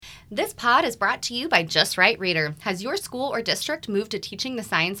This pod is brought to you by Just Right Reader. Has your school or district moved to teaching the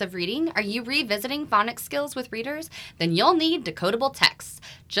science of reading? Are you revisiting phonics skills with readers? Then you'll need decodable texts.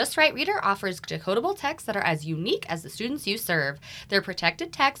 Just Right Reader offers decodable texts that are as unique as the students you serve. Their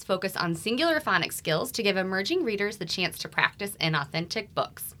protected texts focus on singular phonics skills to give emerging readers the chance to practice in authentic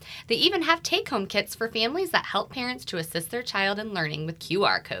books. They even have take-home kits for families that help parents to assist their child in learning with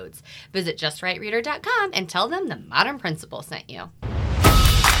QR codes. Visit justrightreader.com and tell them the Modern Principal sent you.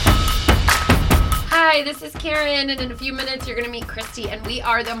 Hi, this is Karen, and in a few minutes you're going to meet Christy, and we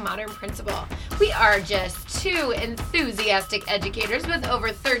are the Modern Principal. We are just two enthusiastic educators with over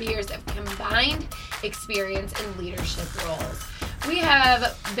 30 years of combined experience in leadership roles. We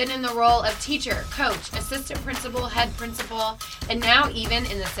have been in the role of teacher, coach, assistant principal, head principal, and now even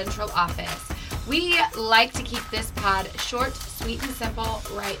in the central office. We like to keep this pod short, sweet, and simple,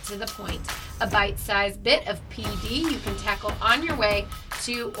 right to the point. A bite-sized bit of PD you can tackle on your way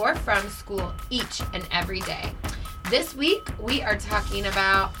to or from school each and every day. This week, we are talking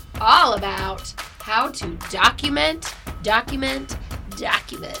all about how to document. Hey,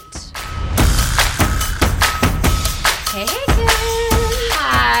 Karen.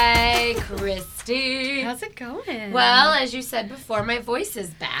 Hi, Christy. How's it going? Well, as you said before, my voice is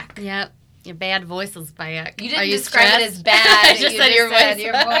back. Yep. Your bad voice is back. You didn't describe it as bad. I just said your voice.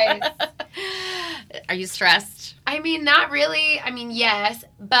 Your voice. Are you stressed? I mean, not really. I mean, yes,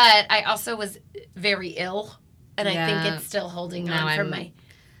 but I also was very ill, and I think it's still holding on from my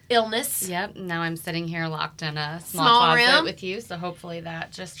illness. Yep. Now I'm sitting here locked in a small closet room with you, so hopefully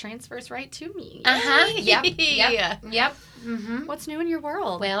that just transfers right to me. Yep. Mm-hmm. What's new in your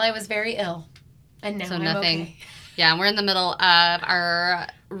world? Well, I was very ill, and now I'm nothing. Okay. Yeah, we're in the middle of our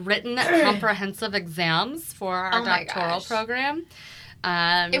written comprehensive exams for our doctoral program.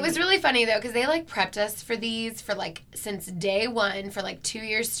 It was really funny, though, because they, prepped us for these for, since day one for, 2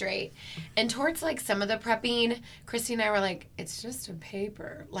 years straight. And towards, some of the prepping, Christy and I were like, it's just a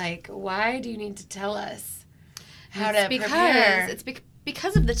paper. Why do you need to tell us how to prepare? It's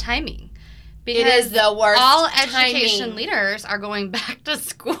because of the timing. Because it is the worst all education leaders are going back to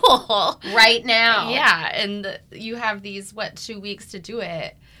school. Right now. Yeah, and you have these, 2 weeks to do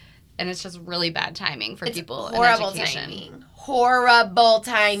it. And it's just really bad timing for people in education. Horrible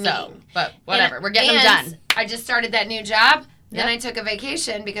timing. So, but whatever. We're getting them done. I just started that new job. Then I took a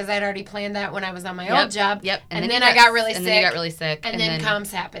vacation because I'd already planned that when I was on my old job. Yep. And then I got really sick. And then you got really sick. And then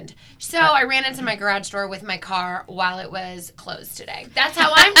comms happened. So I ran into my garage door with my car while it was closed today. That's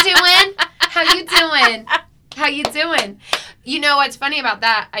how I'm doing. How you doing? You know what's funny about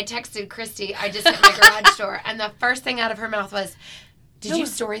that? I texted Christy. I just hit my garage door. And the first thing out of her mouth was, Did you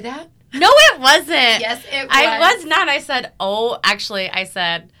story that? No, it wasn't. Yes, it was. I was not. I said, I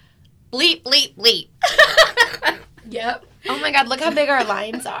said, bleep, bleep, bleep. Yep. Oh, my God. Look how big our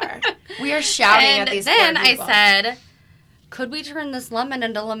lines are. We are shouting at these poor people. And then I said, could we turn this lemon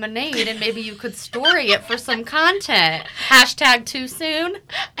into lemonade and maybe you could story it for some content? # too soon.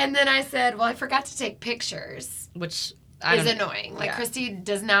 And then I said, well, I forgot to take pictures. Which is annoying. Christy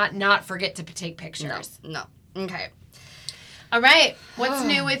does not forget to take pictures. No. Okay. All right. What's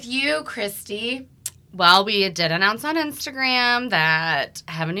new with you, Christy? Well, we did announce on Instagram that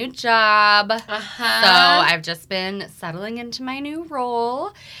I have a new job. So I've just been settling into my new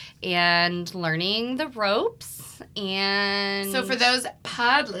role and learning the ropes. And so for those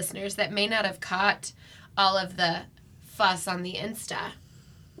pod listeners that may not have caught all of the fuss on the Insta,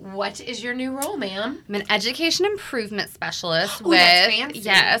 what is your new role, ma'am? I'm an education improvement specialist that's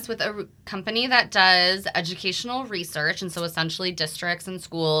fancy. With a company that does educational research. And so essentially districts and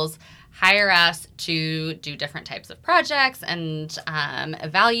schools hire us to do different types of projects and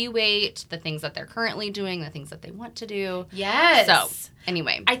evaluate the things that they're currently doing, the things that they want to do. Yes. So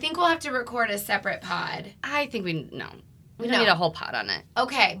anyway. I think we'll have to record a separate pod. I think we don't need a whole pod on it.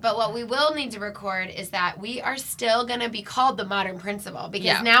 Okay, but what we will need to record is that we are still going to be called the Modern Principal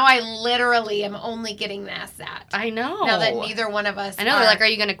because now I literally am only getting asked that. I know. Now that neither one of us I know. They're like, are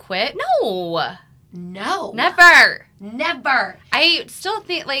you going to quit? No. Never. I still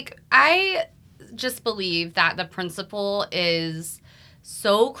think, I just believe that the principal is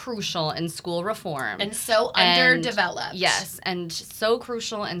so crucial in school reform. And so underdeveloped. Yes, and so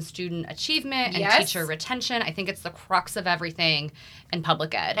crucial in student achievement and teacher retention. I think it's the crux of everything in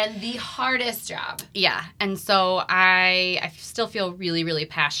public ed. And the hardest job. Yeah, and so I still feel really, really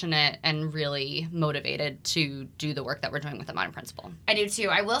passionate and really motivated to do the work that we're doing with the Modern Principal. I do too.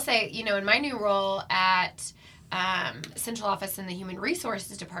 I will say, in my new role at Central Office in the Human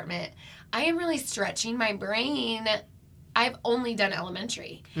Resources Department, I am really stretching my brain. I've only done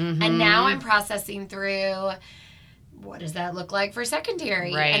elementary. Mm-hmm. And now I'm processing through what does that look like for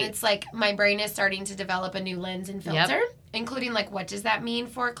secondary? Right. And it's like my brain is starting to develop a new lens and filter, including like what does that mean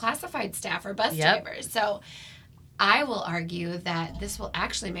for classified staff or bus drivers? So I will argue that this will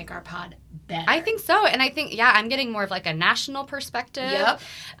actually make our pod better. I think so. And I think, I'm getting more of like a national perspective,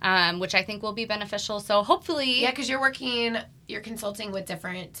 which I think will be beneficial. So hopefully... Yeah, because you're consulting with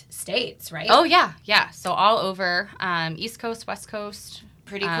different states, right? Oh, yeah. Yeah. So all over, East Coast, West Coast.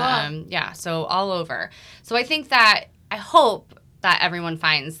 Pretty cool. So all over. So I think that, I hope that everyone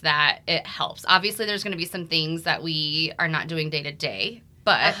finds that it helps. Obviously, there's going to be some things that we are not doing day to day.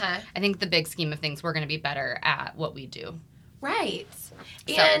 But I think the big scheme of things, we're going to be better at what we do. Right.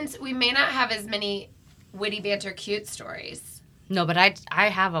 And we may not have as many witty banter cute stories. No, but I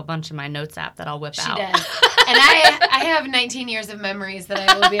have a bunch in my notes app that I'll whip out. She does. And I have 19 years of memories that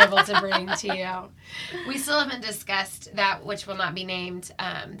I will be able to bring to you. We still haven't discussed that, which will not be named,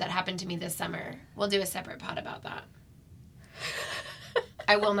 that happened to me this summer. We'll do a separate pod about that.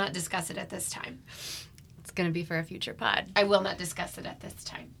 I will not discuss it at this time. It's going to be for a future pod. I will not discuss it at this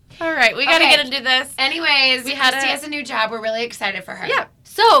time. All right, we got to get into this. Anyways, Christy has a new job. We're really excited for her. Yeah.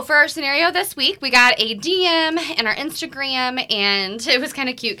 So for our scenario this week, we got a DM in our Instagram, and it was kind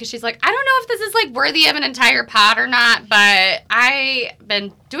of cute because she's like, I don't know if this is like worthy of an entire pod or not, but I've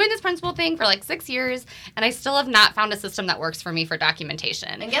been doing this principal thing for like 6 years, and I still have not found a system that works for me for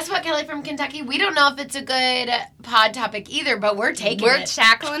documentation. And guess what, Kelly from Kentucky? We don't know if it's a good pod topic either, but we're taking it. We're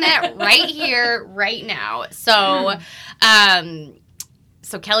tackling it right here, right now. So,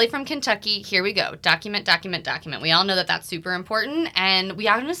 So Kelly from Kentucky, here we go. Document. We all know that that's super important. And we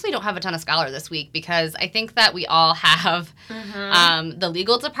honestly don't have a ton of Scholar this week because I think that we all have the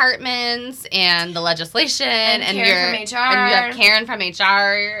legal departments and the legislation. And Karen from HR. And you have Karen from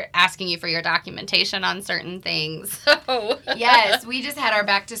HR asking you for your documentation on certain things. So yes, we just had our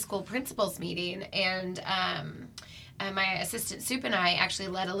back to school principals meeting, and my assistant Soup and I actually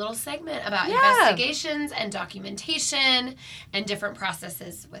led a little segment about investigations and documentation and different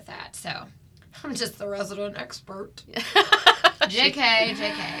processes with that. So I'm just the resident expert. JK.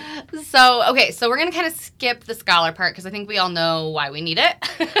 So we're going to kind of skip the Scholar part because I think we all know why we need it.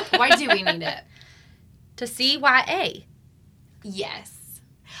 Why do we need it? To CYA. Yes.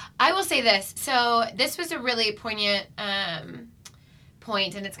 I will say this. So this was a really poignant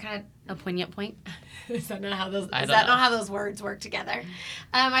point, and it's kind of... A poignant point? Is that not how those words work together?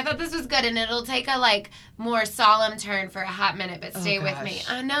 I thought this was good, and it'll take a more solemn turn for a hot minute, but stay with me.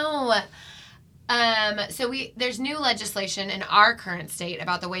 I know. So there's new legislation in our current state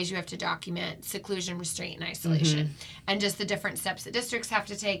about the ways you have to document seclusion, restraint, and isolation, and just the different steps that districts have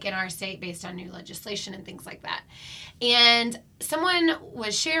to take in our state based on new legislation and things like that. And someone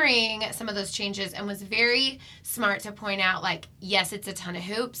was sharing some of those changes and was very smart to point out, yes, it's a ton of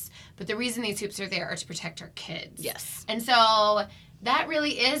hoops, but the reason these hoops are there are to protect our kids. Yes. And so that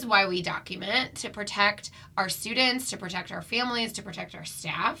really is why we document, to protect our students, to protect our families, to protect our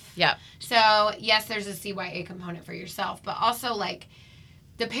staff. Yep. So, yes, there's a CYA component for yourself, but also,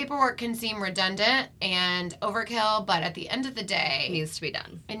 the paperwork can seem redundant and overkill, but at the end of the day... It needs to be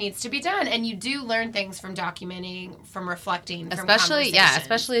done. It needs to be done. And you do learn things from documenting, from reflecting, from conversations. Yeah,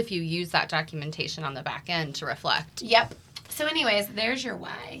 especially if you use that documentation on the back end to reflect. Yep. So anyways, there's your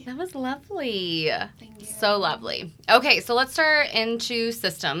why. That was lovely. Thank you. So lovely. Okay, so let's start into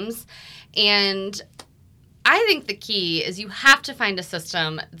systems. And I think the key is you have to find a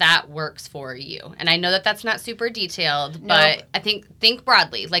system that works for you. And I know that that's not super detailed, but I think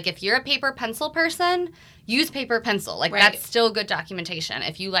broadly. If you're a paper pencil person, use paper pencil. That's still good documentation.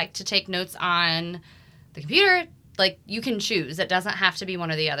 If you like to take notes on the computer, you can choose. It doesn't have to be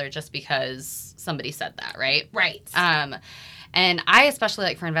one or the other just because somebody said that, right? Right. And I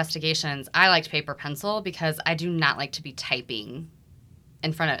especially for investigations, I liked paper pencil because I do not like to be typing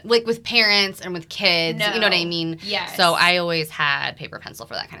in front of, with parents and with kids. No. You know what I mean? Yes. So I always had paper pencil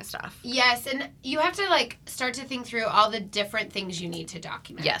for that kind of stuff. Yes, and you have to, start to think through all the different things you need to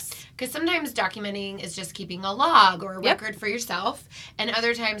document. Yes. Because sometimes documenting is just keeping a log or a record for yourself, and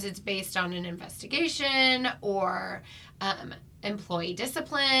other times it's based on an investigation or employee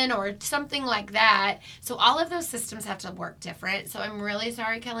discipline or something like that. So all of those systems have to work different. So I'm really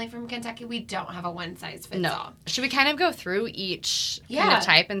sorry, Kelly from Kentucky, we don't have a one-size-fits-all. Should we kind of go through each kind of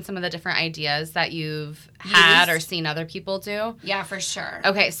type and some of the different ideas that you've had or seen other people do? Yeah, for sure.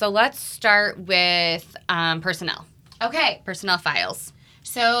 Okay, so let's start with personnel. Okay. Personnel files.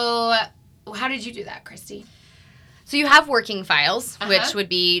 So how did you do that, Christy? So you have working files, Uh-huh. which would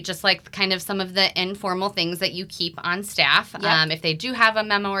be just like kind of some of the informal things that you keep on staff. Yep. If they do have a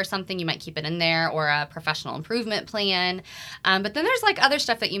memo or something, you might keep it in there, or a professional improvement plan. But then there's like other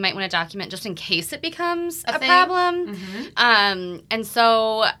stuff that you might want to document just in case it becomes a thing. problem. Mm-hmm. And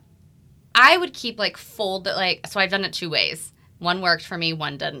so I would keep so I've done it 2 ways. One worked for me,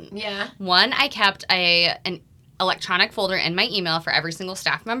 one didn't. Yeah. One, I kept an electronic folder in my email for every single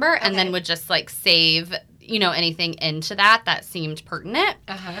staff member, and then would just like save, anything into that seemed pertinent.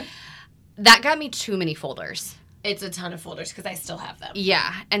 Uh-huh. That got me too many folders. It's a ton of folders because I still have them.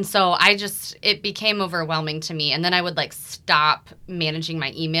 Yeah. And so it became overwhelming to me. And then I would like stop managing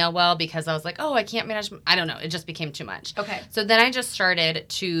my email well because I was like, oh, I can't manage. I don't know. It just became too much. Okay. So then I just started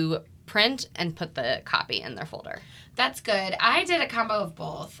to print and put the copy in their folder. That's good. I did a combo of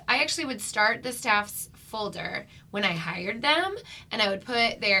both. I actually would start the staff's folder when I hired them, and I would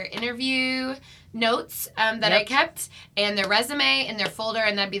put their interview notes that I kept and their resume in their folder,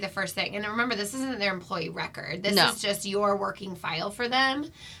 and that'd be the first thing. And remember, this isn't their employee record. This is just your working file for them.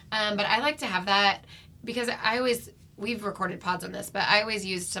 But I like to have that because we've recorded pods on this, but I always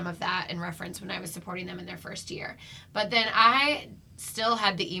used some of that in reference when I was supporting them in their first year. But then I still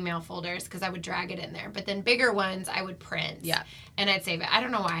had the email folders because I would drag it in there. But then bigger ones I would print. Yeah. And I'd save it. I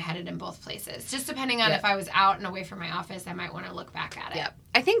don't know why I had it in both places. Just depending on if I was out and away from my office, I might want to look back at it. Yeah.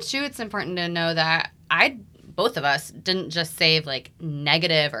 I think, too, it's important to know that both of us didn't just save, like,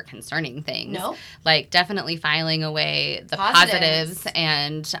 negative or concerning things. No. Like, definitely filing away the positives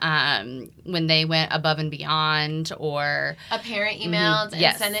and when they went above and beyond, or a parent emailed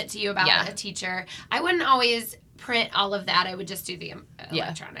and sent it to you about a teacher. I wouldn't always print all of that. I would just do the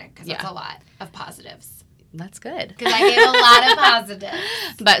electronic because that's a lot of positives. That's good. Because I gave a lot of positives.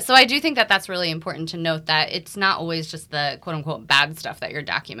 But so I do think that that's really important to note, that it's not always just the quote-unquote bad stuff that you're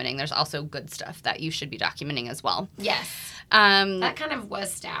documenting. There's also good stuff that you should be documenting as well. Yes. That kind of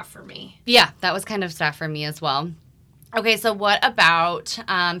was staff for me. Yeah, that was kind of staff for me as well. Okay, so what about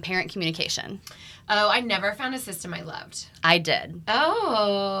parent communication? Oh, I never found a system I loved. I did.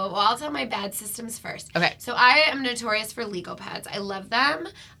 Oh, well, I'll tell my bad systems first. Okay. So I am notorious for legal pads. I love them.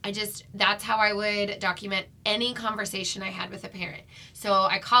 That's how I would document any conversation I had with a parent. So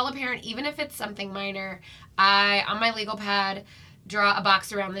I call a parent, even if it's something minor, on my legal pad, draw a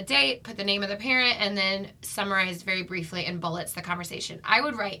box around the date, put the name of the parent, and then summarize very briefly in bullets the conversation. I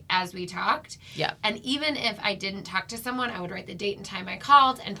would write as we talked. Yeah. And even if I didn't talk to someone, I would write the date and time I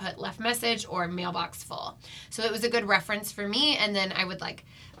called and put left message or mailbox full. So it was a good reference for me, and then I would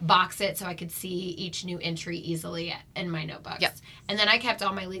box it so I could see each new entry easily in my notebooks. Yep. And then I kept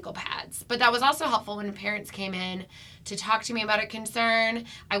all my legal pads. But that was also helpful when parents came in to talk to me about a concern.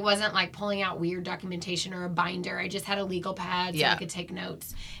 I wasn't pulling out weird documentation or a binder. I just had a legal pad so I could take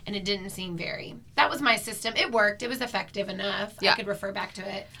notes. And it didn't seem that was my system. It worked. It was effective enough. Yeah. I could refer back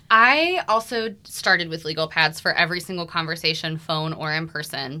to it. I also started with legal pads for every single conversation, phone or in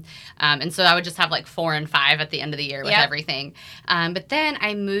person. And so I would just have 4 and 5 at the end of the year with everything. But then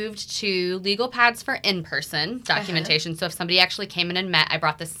I moved to legal pads for in-person documentation. So if somebody actually came in and met, I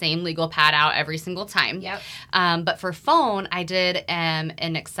brought the same legal pad out every single time. Yep. But for phone, I did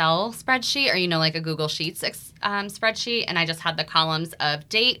an Excel spreadsheet, or a Google Sheets spreadsheet, and I just had the columns of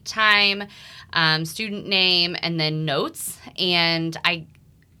date, time, student name, and then notes. And I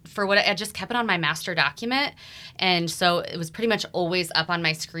just kept it on my master document, and so it was pretty much always up on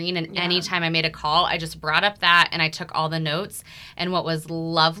my screen, and anytime I made a call, I just brought up that and I took all the notes. And what was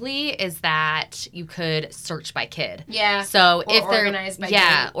lovely is that you could search by kid. Yeah. So if they're organized by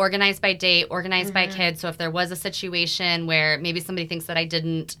date. Organized by date, organized by kid. So if there was a situation where maybe somebody thinks that I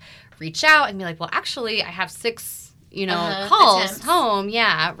didn't reach out, and be like, well, actually, I have 6 calls attempts home,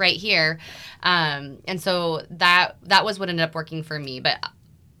 right here. And so that was what ended up working for me. But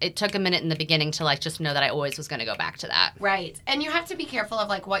it took a minute in the beginning to just know that I always was going to go back to that. Right. And you have to be careful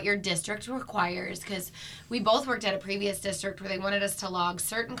of what your district requires, because we both worked at a previous district where they wanted us to log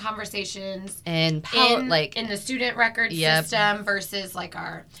certain conversations in the student record system versus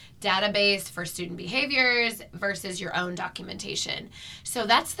our database for student behaviors versus your own documentation. So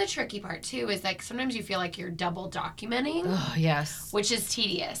that's the tricky part too, is sometimes you feel like you're double documenting. Oh, yes. Which is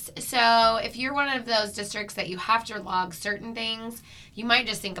tedious. So if you're one of those districts that you have to log certain things, you might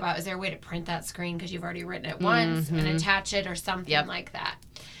just think about, is there a way to print that screen because you've already written it once and attach it or something like that.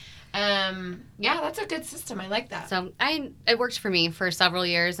 That's a good system. I like that. So it worked for me for several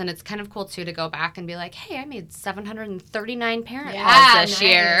years, and it's kind of cool too to go back and be like, hey, I made 739 parent calls this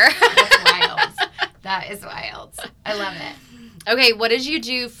year. That's wild. That is wild. I love it. Okay, what did you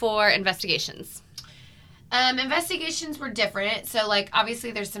do for investigations? Investigations were different. So, like,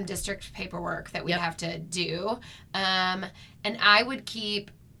 obviously there's some district paperwork that we have to do. And I would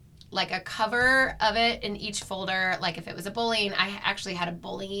keep, like, a cover of it in each folder. Like, if it was a bullying, I actually had a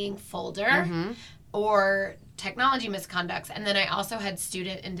bullying folder or technology misconducts. And then I also had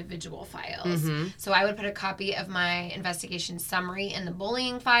student individual files. So I would put a copy of my investigation summary in the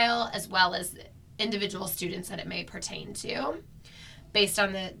bullying file as well as individual students that it may pertain to based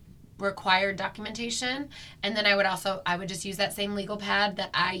on the required documentation. And then I would just use that same legal pad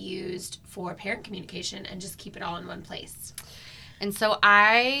that I used for parent communication and just keep it all in one place. And so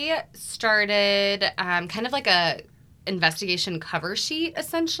I started kind of like a investigation cover sheet,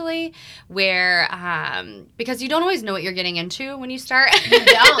 essentially, where because you don't always know what you're getting into when you start you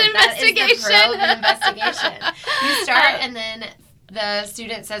don't. an investigation. That is the pro of an investigation. You start and then the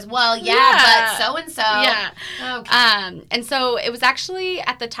student says, well, but so-and-so. Yeah. Okay. And so it was actually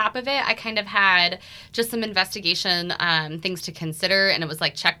at the top of it, I kind of had just some investigation things to consider. And it was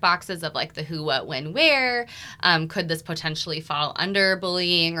like check boxes of like the who, what, when, where. Could this potentially fall under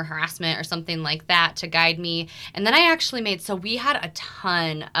bullying or harassment or something like that to guide me? And then I actually so we had a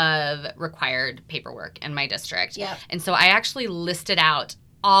ton of required paperwork in my district. Yep. And so I actually listed out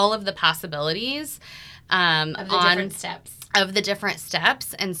all of the possibilities of the different steps. Of the different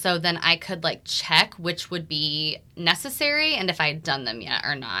steps, and so then I could like check which would be necessary and if I'd done them yet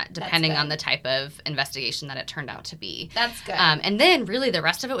or not, depending on the type of investigation that it turned out to be. That's good. And then really the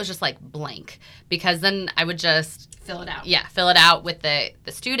rest of it was just like blank, because then I would just fill it out. Yeah, fill it out with the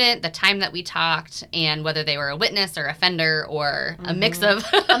student, the time that we talked, and whether they were a witness or offender or a mix of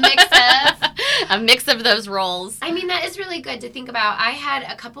a mix of those roles. I mean, that is really good to think about. I had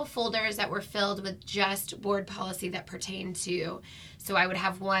a couple folders that were filled with just board policy that pertained to. So I would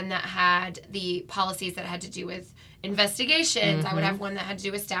have one that had the policies that had to do with investigations. I would have one that had to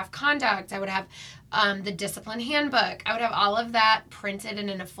do with staff conduct. I would have the discipline handbook. I would have all of that printed and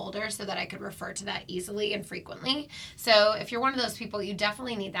in a folder so that I could refer to that easily and frequently. So if you're one of those people, you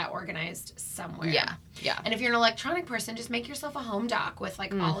definitely need that organized somewhere. Yeah, yeah. And if you're an electronic person, just make yourself a home doc with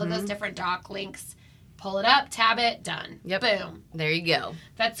like all of those different doc links. Pull it up, tab it, done. Yep. Boom. There you go.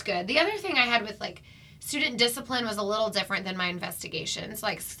 That's good. The other thing I had with like student discipline was a little different than my investigations.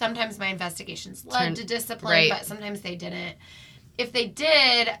 Like sometimes my investigations led to discipline, but sometimes they didn't. If they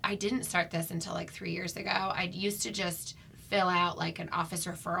did, I didn't start this until like 3 years ago. I used to just fill out like an office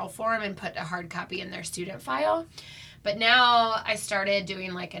referral form and put a hard copy in their student file. But now I started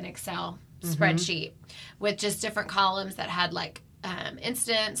doing like an Excel spreadsheet with just different columns that had like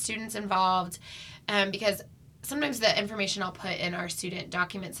incidents, students involved, because sometimes the information I'll put in our student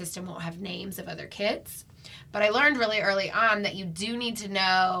document system won't have names of other kids. But I learned really early on that you do need to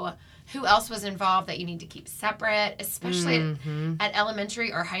know who else was involved that you need to keep separate, especially at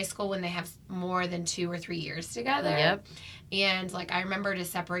elementary or high school when they have more than 2 or 3 years together. Yep. And, like, I remember to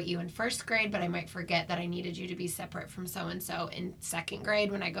separate you in first grade, but I might forget that I needed you to be separate from so-and-so in second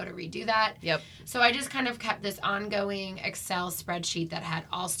grade when I go to redo that. Yep. So I just kind of kept this ongoing Excel spreadsheet that had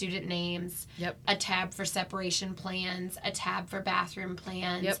all student names, a tab for separation plans, a tab for bathroom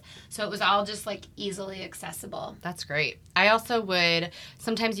plans. So it was all just, like, easily accessible. That's great. I also would,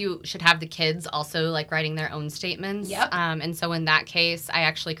 sometimes you should have the kids also, like, writing their own statements. And so in that case, I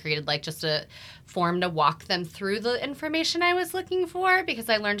actually created, like, just a form to walk them through the information I was looking for, because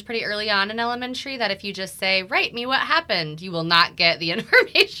I learned pretty early on in elementary that if you just say, write me what happened, you will not get the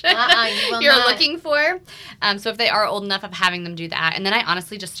information you're looking for. So if they are old enough, of having them do that. And then I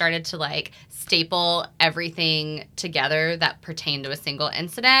honestly just started to like staple everything together that pertained to a single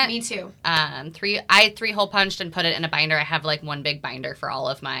incident. Me too. I 3-hole punched and put it in a binder. I have like one big binder for all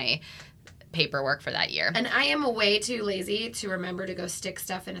of my paperwork for that year. And I am way too lazy to remember to go stick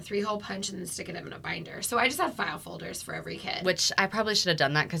stuff in a 3-hole punch and then stick it in a binder. So I just have file folders for every kid. Which I probably should have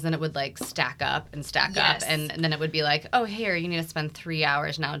done that, because then it would like stack up and stack up. And then it would be like, oh, here, you need to spend 3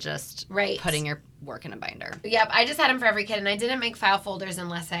 hours now just putting your work in a binder. Yep. I just had them for every kid, and I didn't make file folders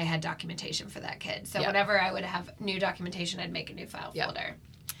unless I had documentation for that kid. So whenever I would have new documentation, I'd make a new file folder.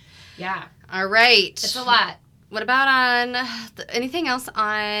 Yeah. All right. It's a lot. What about on anything else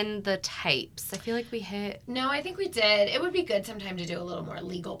on the types? I feel like we hit. No, I think we did. It would be good sometime to do a little more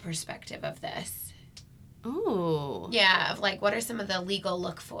legal perspective of this. Ooh. Yeah, of like what are some of the legal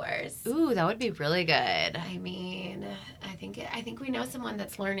look-fors? Ooh, that would be really good. I mean, I think we know someone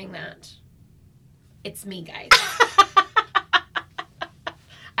that's learning that. It's me, guys.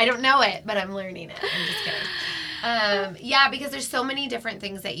 I don't know it, but I'm learning it. I'm just kidding. Yeah, because there's so many different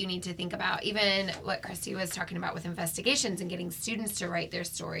things that you need to think about. Even what Christy was talking about with investigations and getting students to write their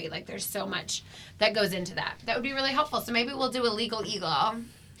story. Like, there's so much that goes into that. That would be really helpful. So maybe we'll do a legal eagle.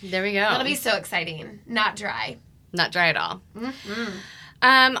 There we go. That'll be so exciting. Not dry. Not dry at all.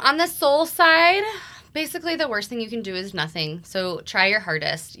 Mm-hmm. On the soul side, basically the worst thing you can do is nothing. So try your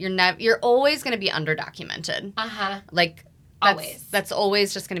hardest. You're always going to be underdocumented. Like, always. That's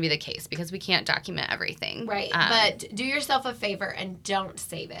always just going to be the case because we can't document everything. Right. But do yourself a favor and don't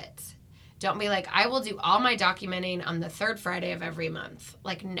save it. Don't be like, I will do all my documenting on the third Friday of every month.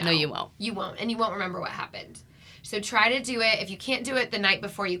 Like, no. No, you won't. You won't. And you won't remember what happened. So try to do it. If you can't do it the night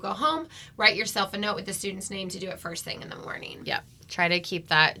before you go home, write yourself a note with the student's name to do it first thing in the morning. Yep. Try to keep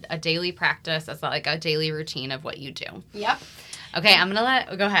that a daily practice as like a daily routine of what you do. Yep. Okay, I'm going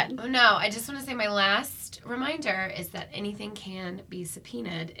to go ahead. Oh, no. I just want to say my last reminder is that anything can be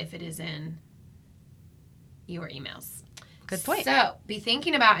subpoenaed if it is in your emails. Good point. So be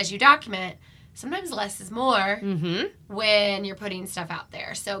thinking about, as you document, sometimes less is more when you're putting stuff out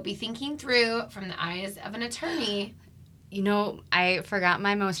there. So be thinking through from the eyes of an attorney. You know, I forgot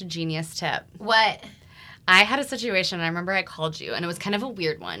my most genius tip. What? I had a situation, and I remember I called you, and it was kind of a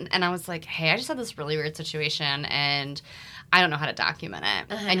weird one. And I was like, hey, I just had this really weird situation, and I don't know how to document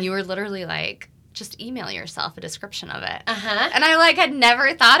it. And you were literally like, just email yourself a description of it. And I, had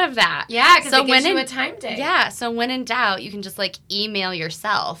never thought of that. Yeah, because it gives you a time date. Yeah, so when in doubt, you can just, email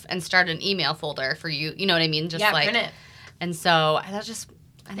yourself and start an email folder for you. You know what I mean? Just print it. And so I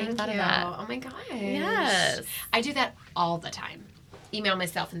never thought of that. Oh, my gosh. Yes. I do that all the time. Email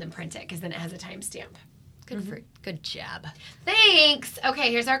myself and then print it because then it has a timestamp. Good job. Thanks. Okay,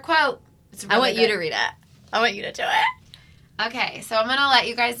 here's our quote. It's really I want you to read it. I want you to do it. Okay, so I'm going to let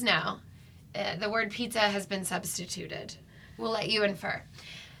you guys know. The word pizza has been substituted. We'll let you infer.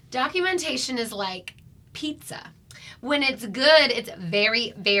 Documentation is like pizza. When it's good, it's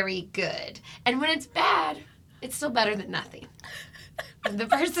very, very good. And when it's bad, it's still better than nothing. The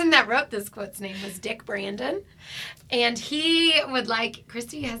person that wrote this quote's name was Dick Brandon. And he would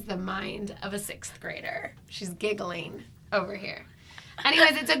Christy has the mind of a 6th grader. She's giggling over here.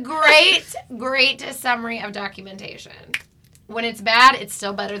 Anyways, it's a great, great summary of documentation. When it's bad, it's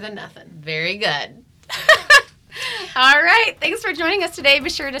still better than nothing. Very good. All right. Thanks for joining us today. Be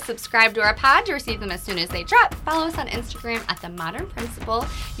sure to subscribe to our pod to receive them as soon as they drop. Follow us on Instagram at The Modern Principal.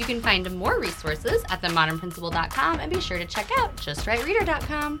 You can find more resources at themodernprincipal.com and be sure to check out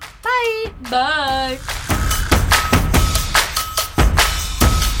justrightreader.com. Bye. Bye.